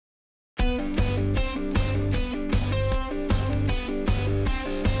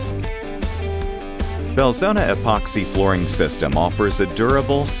Belzona epoxy flooring system offers a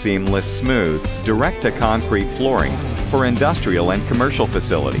durable, seamless, smooth, direct-to-concrete flooring for industrial and commercial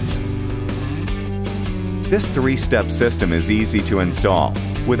facilities. This three-step system is easy to install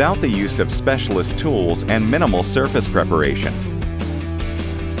without the use of specialist tools and minimal surface preparation.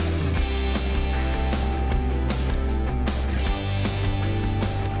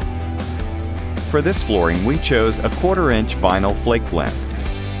 For this flooring, we chose a 1/4-inch vinyl flake blend.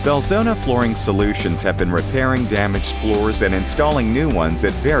 Belzona Flooring Solutions have been repairing damaged floors and installing new ones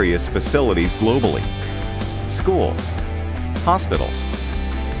at various facilities globally. Schools, hospitals,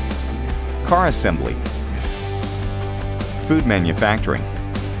 car assembly, food manufacturing,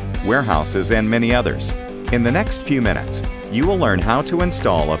 warehouses, and many others. In the next few minutes, you will learn how to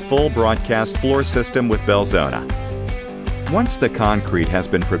install a full broadcast floor system with Belzona. Once the concrete has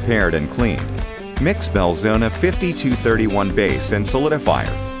been prepared and cleaned, mix Belzona 5231 Base and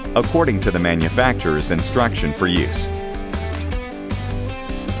Solidifier according to the manufacturer's instruction for use.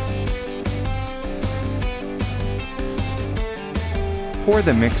 Pour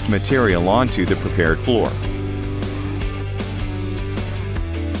the mixed material onto the prepared floor.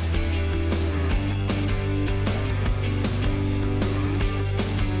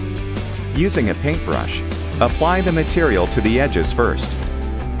 Using a paintbrush, apply the material to the edges first.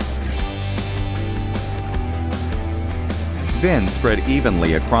 Then spread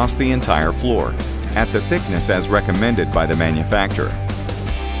evenly across the entire floor, at the thickness as recommended by the manufacturer.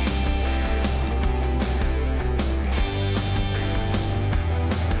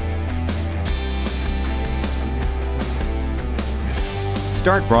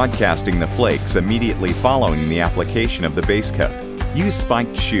 Start broadcasting the flakes immediately following the application of the base coat. Use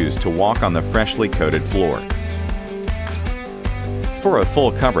spiked shoes to walk on the freshly coated floor. For a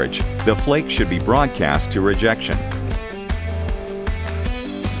full coverage, the flake should be broadcast to rejection.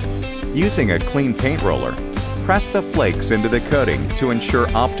 Using a clean paint roller, press the flakes into the coating to ensure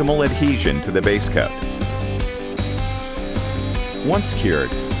optimal adhesion to the base coat. Once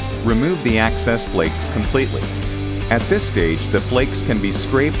cured, remove the excess flakes completely. At this stage, the flakes can be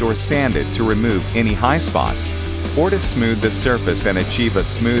scraped or sanded to remove any high spots or to smooth the surface and achieve a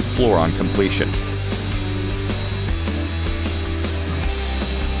smooth floor on completion.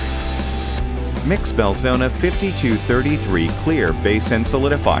 Mix Belzona 5233 Clear Base and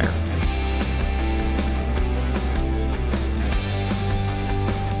Solidifier.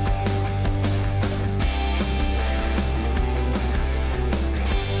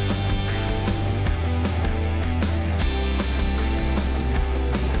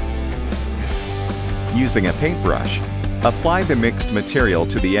 Using a paintbrush, apply the mixed material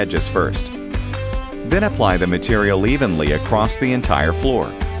to the edges first. Then apply the material evenly across the entire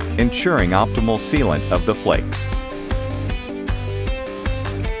floor, ensuring optimal sealant of the flakes.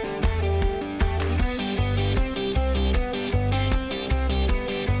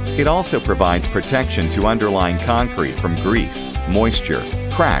 It also provides protection to underlying concrete from grease, moisture,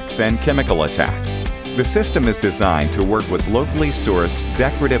 cracks, and chemical attack. The system is designed to work with locally sourced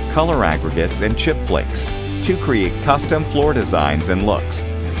decorative color aggregates and chip flakes to create custom floor designs and looks.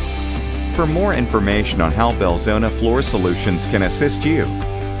 For more information on how Belzona Floor Solutions can assist you,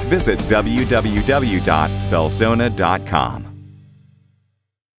 visit www.belzona.com.